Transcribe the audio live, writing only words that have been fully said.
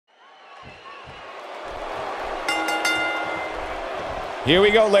Here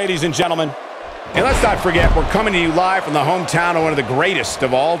we go, ladies and gentlemen. And let's not forget, we're coming to you live from the hometown of one of the greatest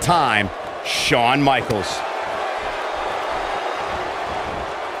of all time, Shawn Michaels.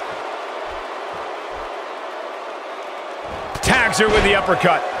 Tags her with the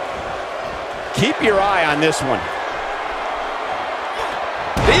uppercut. Keep your eye on this one.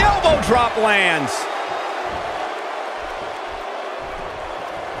 The elbow drop lands.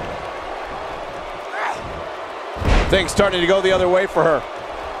 Things starting to go the other way for her.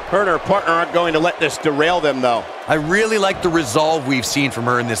 Her and her partner aren't going to let this derail them, though. I really like the resolve we've seen from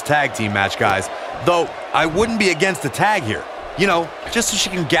her in this tag team match, guys. Though, I wouldn't be against the tag here. You know, just so she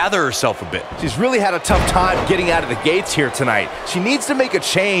can gather herself a bit. She's really had a tough time getting out of the gates here tonight. She needs to make a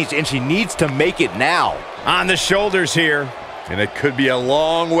change, and she needs to make it now. On the shoulders here. And it could be a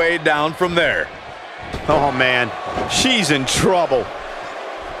long way down from there. Oh, man. She's in trouble.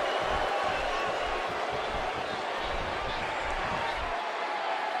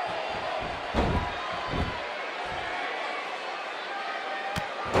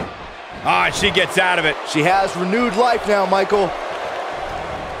 Ah, she gets out of it. She has renewed life now, Michael.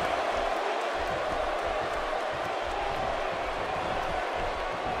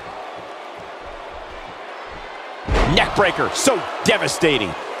 Neckbreaker, so devastating.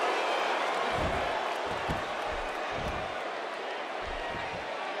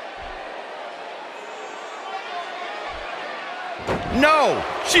 No,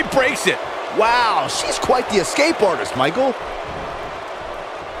 she breaks it. Wow, she's quite the escape artist, Michael.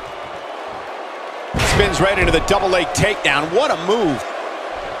 Spins right into the double leg takedown. What a move.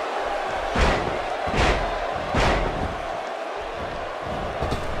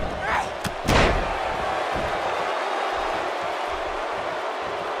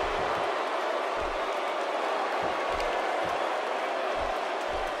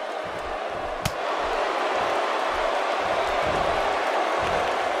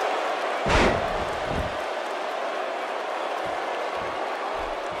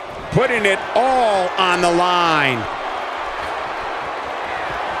 Putting it all on the line.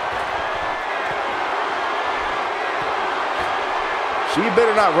 She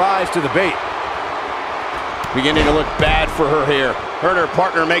better not rise to the bait. Beginning to look bad for her here. Her and her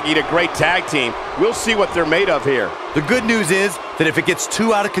partner making a great tag team. We'll see what they're made of here. The good news is that if it gets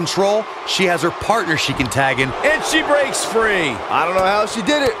too out of control, she has her partner she can tag in. And she breaks free. I don't know how she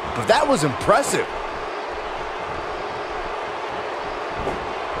did it, but that was impressive.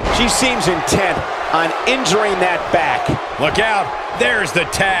 She seems intent on injuring that back. Look out, there's the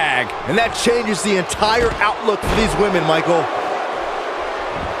tag. And that changes the entire outlook for these women, Michael.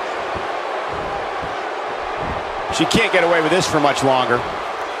 She can't get away with this for much longer.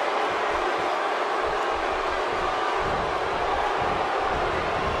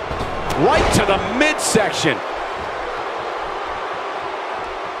 Right to the midsection.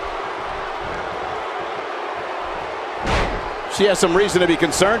 She has some reason to be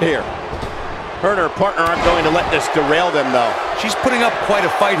concerned here. Her and her partner aren't going to let this derail them, though. She's putting up quite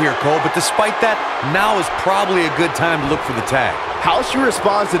a fight here, Cole, but despite that, now is probably a good time to look for the tag. How she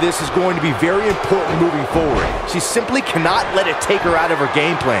responds to this is going to be very important moving forward. She simply cannot let it take her out of her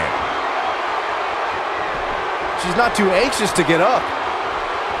game plan. She's not too anxious to get up.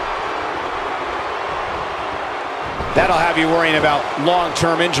 That'll have you worrying about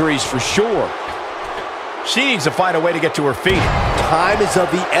long-term injuries for sure. She needs to find a way to get to her feet. Time is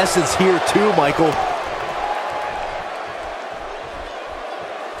of the essence here too, Michael.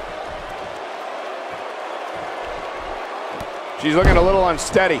 She's looking a little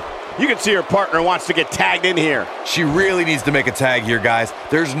unsteady. You can see her partner wants to get tagged in here. She really needs to make a tag here, guys.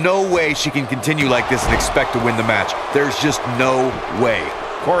 There's no way she can continue like this and expect to win the match. There's just no way.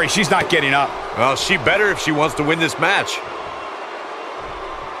 Corey, she's not getting up. Well, she better if she wants to win this match.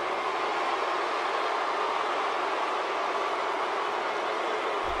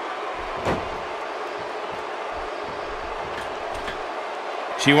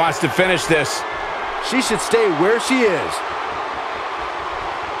 She wants to finish this. She should stay where she is.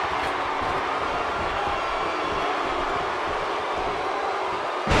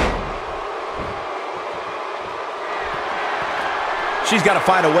 She's got to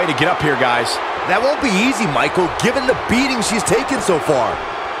find a way to get up here, guys. That won't be easy, Michael, given the beating she's taken so far.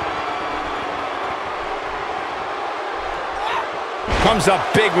 Comes up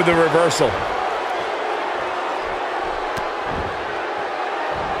big with the reversal.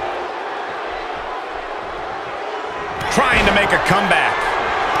 Trying to make a comeback.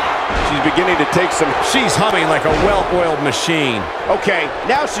 She's beginning to take some... She's humming like a well-oiled machine. Okay,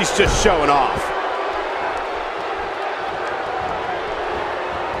 now she's just showing off.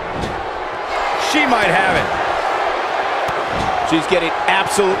 She might have it. She's getting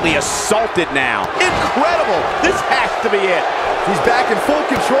absolutely assaulted now. Incredible. This has to be it. She's back in full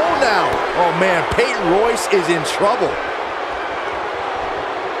control now. Oh, man, Peyton Royce is in trouble.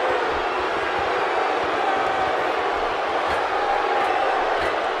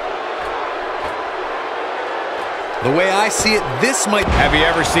 The way I see it, this might... Have you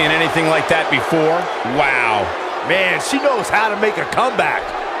ever seen anything like that before? Wow. Man, she knows how to make a comeback.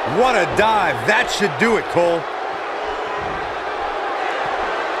 What a dive. That should do it, Cole.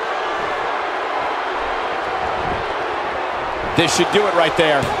 This should do it right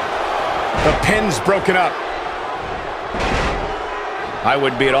there. The pin's broken up. I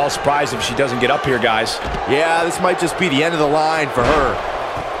wouldn't be at all surprised if she doesn't get up here, guys. Yeah, this might just be the end of the line for her.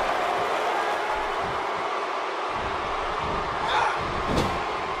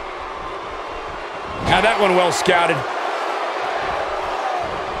 Now that one well scouted.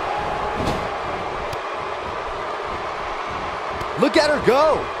 Look at her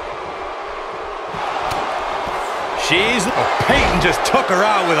go. Peyton just took her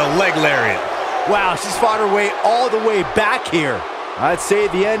out with a leg lariat. Wow, she's fought her way all the way back here. I'd say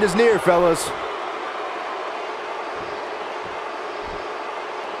the end is near, fellas.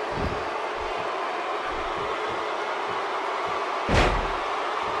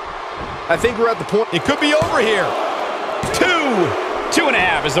 I think we're at the point. It could be over here.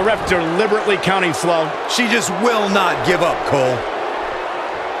 2.5 as the ref deliberately counting slow. She just will not give up, Cole.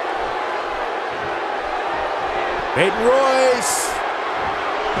 Peyton Royce.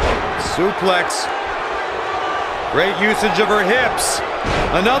 Suplex. Great usage of her hips.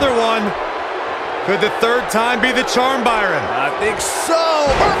 Another one. Could the third time be the charm, Byron? I think so.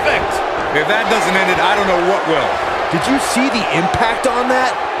 Perfect. If that doesn't end it, I don't know what will. Did you see the impact on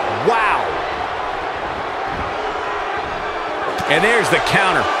that? Wow. And there's the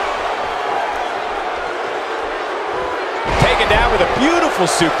counter. Taken down with a beautiful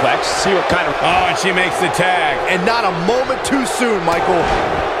suplex. See what kind of... Oh, and she makes the tag. And not a moment too soon, Michael.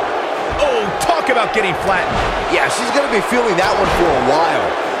 Oh, talk about getting flattened. Yeah, she's going to be feeling that one for a while.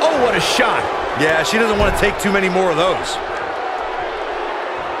 Oh, what a shot. Yeah, she doesn't want to take too many more of those.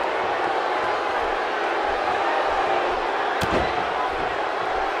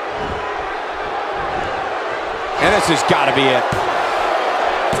 And this has got to be it.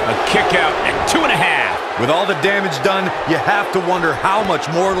 A kick out at 2.5. With all the damage done, you have to wonder how much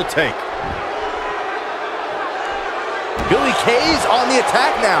more it'll take. Billie Kay's on the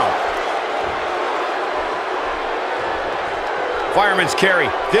attack now. Fireman's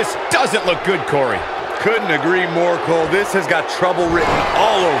carry. This doesn't look good, Corey. Couldn't agree more, Cole. This has got trouble written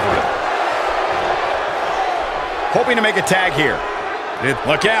all over it. Hoping to make a tag here.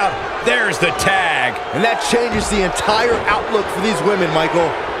 Look out. There's the tag. And that changes the entire outlook for these women, Michael.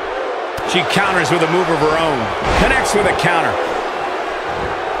 She counters with a move of her own. Connects with a counter.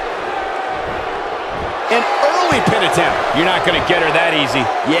 An early pin attempt. You're not going to get her that easy.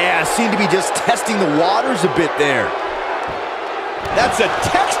 Yeah, seemed to be just testing the waters a bit there. That's a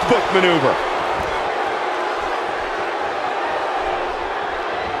textbook maneuver.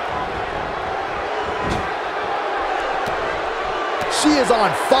 She is on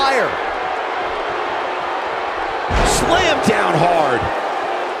fire. Slam down hard.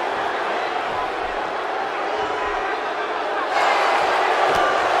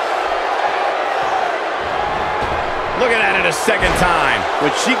 Looking at it a second time.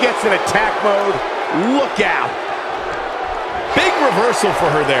 When she gets in attack mode, look out. Big reversal for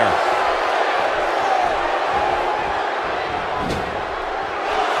her there.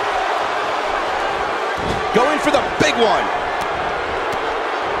 Going for the big one.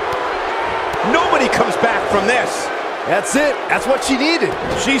 Nobody comes back from this. That's it. That's what she needed.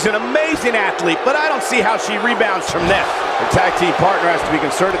 She's an amazing athlete, but I don't see how she rebounds from this. Her tag team partner has to be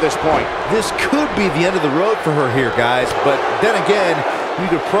concerned at this point. This could be the end of the road for her here, guys. But then again, you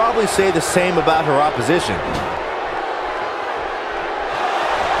could probably say the same about her opposition.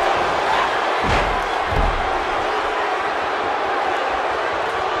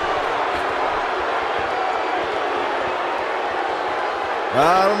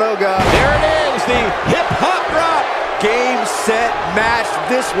 I don't know, guys. There it is, the hip-hop drop. Game, set, match.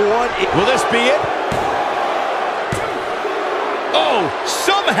 This one. Will this be it? Oh,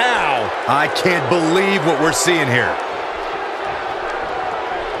 somehow. I can't believe what we're seeing here.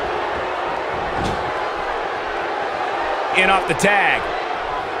 In off the tag.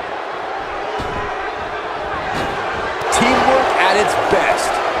 Teamwork at its best.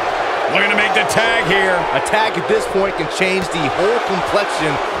 Looking to make the tag here. A tag at this point can change the whole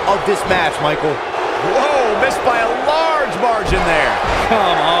complexion of this match, Michael. Whoa, missed by a large margin there.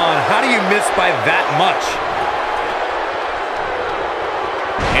 Come on, how do you miss by that much?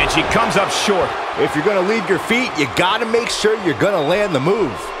 And she comes up short. If you're going to leave your feet, you got to make sure you're going to land the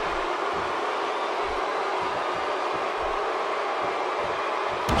move.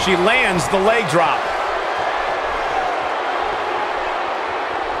 She lands the leg drop.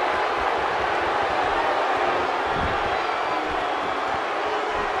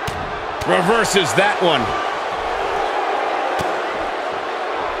 Reverses that one.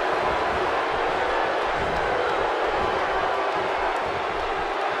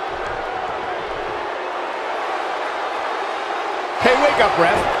 Hey, wake up,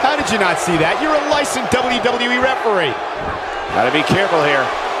 ref. How did you not see that? You're a licensed WWE referee. Gotta be careful here.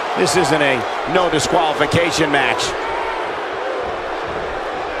 This isn't a no disqualification match.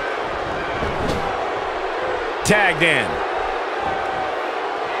 Tagged in.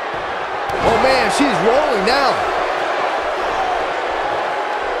 Oh, man, she's rolling now.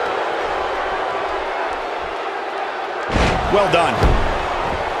 Well done.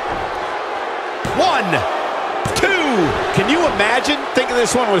 1, 2. Can you imagine thinking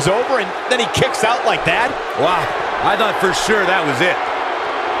this one was over and then he kicks out like that? Wow, I thought for sure that was it.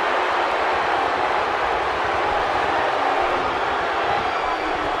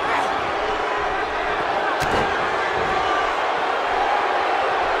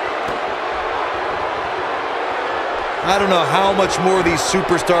 I don't know how much more these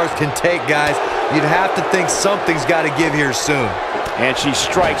superstars can take, guys. You'd have to think something's got to give here soon. And she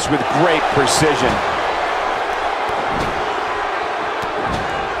strikes with great precision.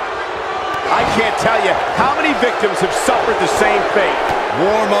 I can't tell you how many victims have suffered the same fate.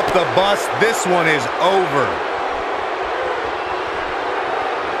 Warm up the bus. This one is over.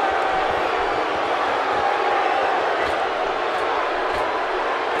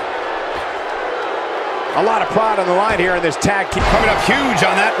 A lot of pride on the line here in this tag. Keep coming up huge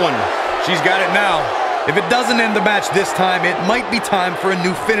on that one. She's got it now. If it doesn't end the match this time, it might be time for a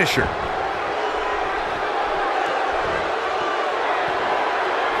new finisher.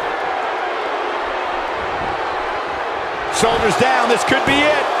 Shoulders down, this could be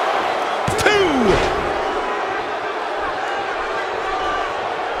it. 2.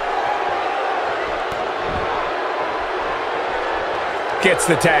 Gets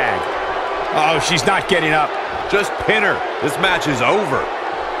the tag. Oh, she's not getting up. Just pin her. This match is over.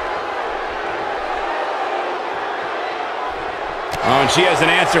 Oh, and she has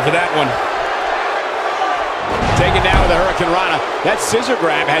an answer for that one. Taken down with a Hurricane Rana. That scissor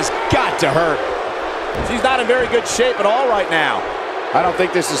grab has got to hurt. She's not in very good shape at all right now. I don't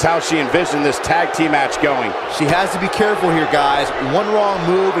think this is how she envisioned this tag team match going. She has to be careful here, guys. One wrong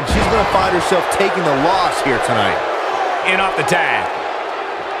move, and she's going to find herself taking the loss here tonight. In off the tag.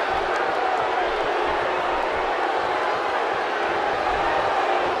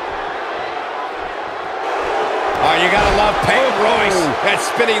 Oh, you gotta love Peyton Royce. That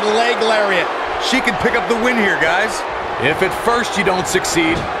spinning leg lariat. She can pick up the win here, guys. If at first you don't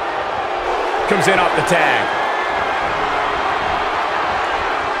succeed. Comes in off the tag.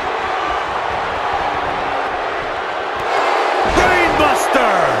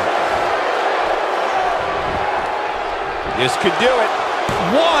 Brainbuster! This could do it.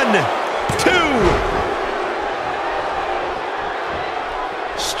 1,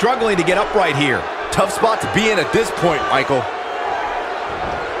 2. Struggling to get upright here. Tough spot to be in at this point, Michael.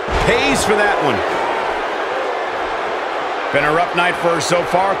 Pays for that one. Been a rough night for her so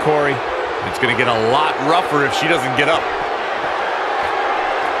far, Corey. It's going to get a lot rougher if she doesn't get up.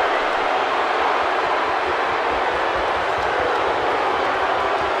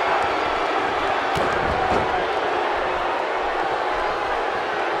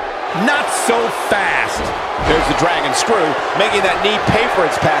 Not so fast. There's the dragon screw, making that knee pay for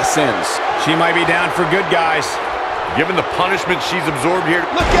its past sins. She might be down for good, guys. Given the punishment she's absorbed here.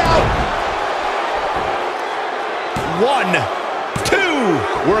 Look out! 1, 2.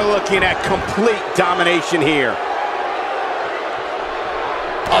 We're looking at complete domination here.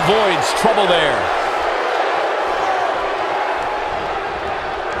 Avoids trouble there.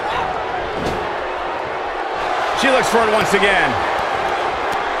 She looks for it once again.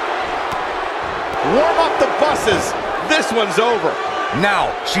 Warm up the buses. This one's over.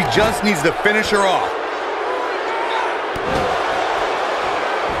 Now, she just needs to finish her off.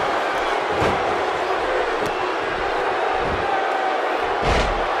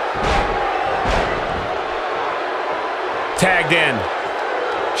 Tagged in.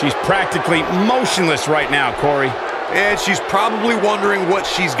 She's practically motionless right now, Corey. And she's probably wondering what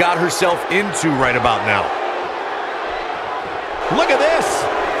she's got herself into right about now. Look at this.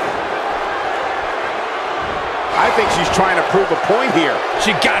 I think she's trying to prove a point here.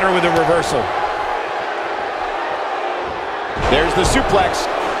 She got her with a reversal. There's the suplex.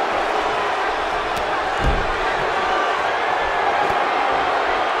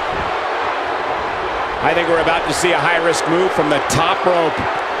 I think we're about to see a high-risk move from the top rope.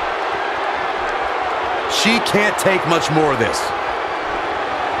 She can't take much more of this.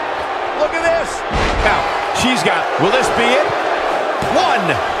 Look at this. Now, she's got, will this be it?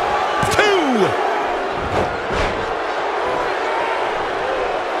 1,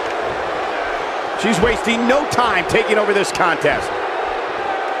 2. She's wasting no time taking over this contest.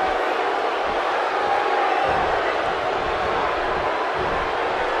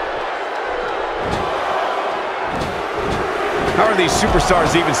 How are these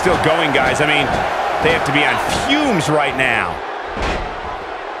superstars even still going, guys? I mean, they have to be on fumes right now.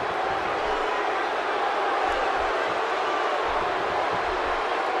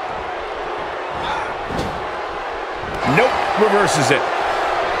 Nope, reverses it.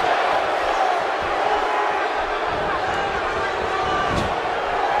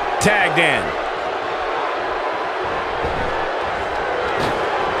 Tagged in.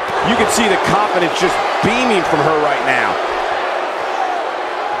 You can see the confidence just beaming from her right now.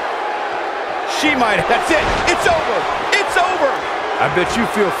 She might, that's it, it's over, it's over. I bet you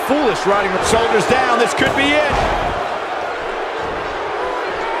feel foolish riding her Shoulders down, this could be it.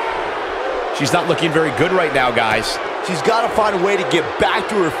 She's not looking very good right now, guys. She's got to find a way to get back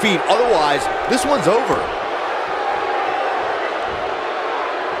to her feet, otherwise this one's over.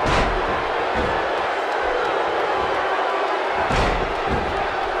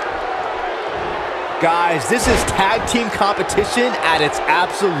 Guys, this is tag team competition at its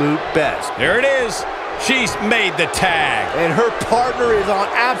absolute best. There it is. She's made the tag. And her partner is on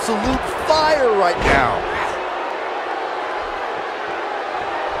absolute fire right now.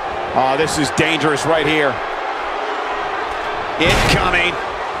 Oh, this is dangerous right here. Incoming.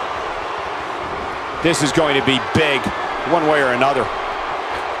 This is going to be big, one way or another.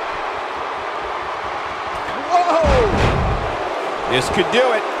 Whoa! This could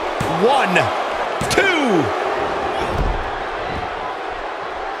do it. 1, 2.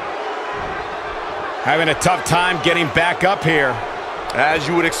 Having a tough time getting back up here. As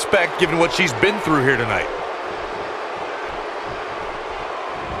you would expect, given what she's been through here tonight.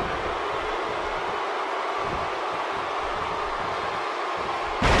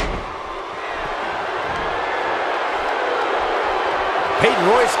 Peyton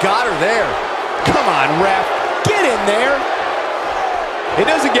Royce got her there. Come on, ref. Get in there. It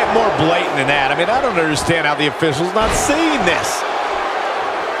doesn't get more blatant than that. I mean, I don't understand how the official's not seeing this.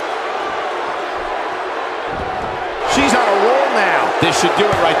 She's on a roll now. This should do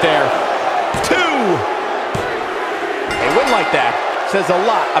it right there. 2. A win like that says a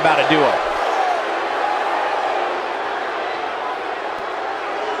lot about a duo.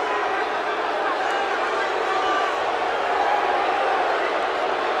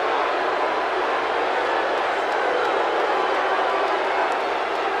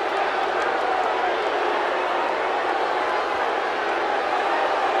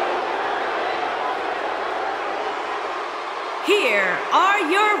 Here are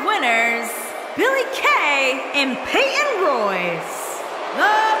your winners, Billie Kay and Peyton Royce,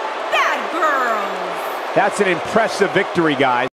 the Bad Girls. That's an impressive victory, guys.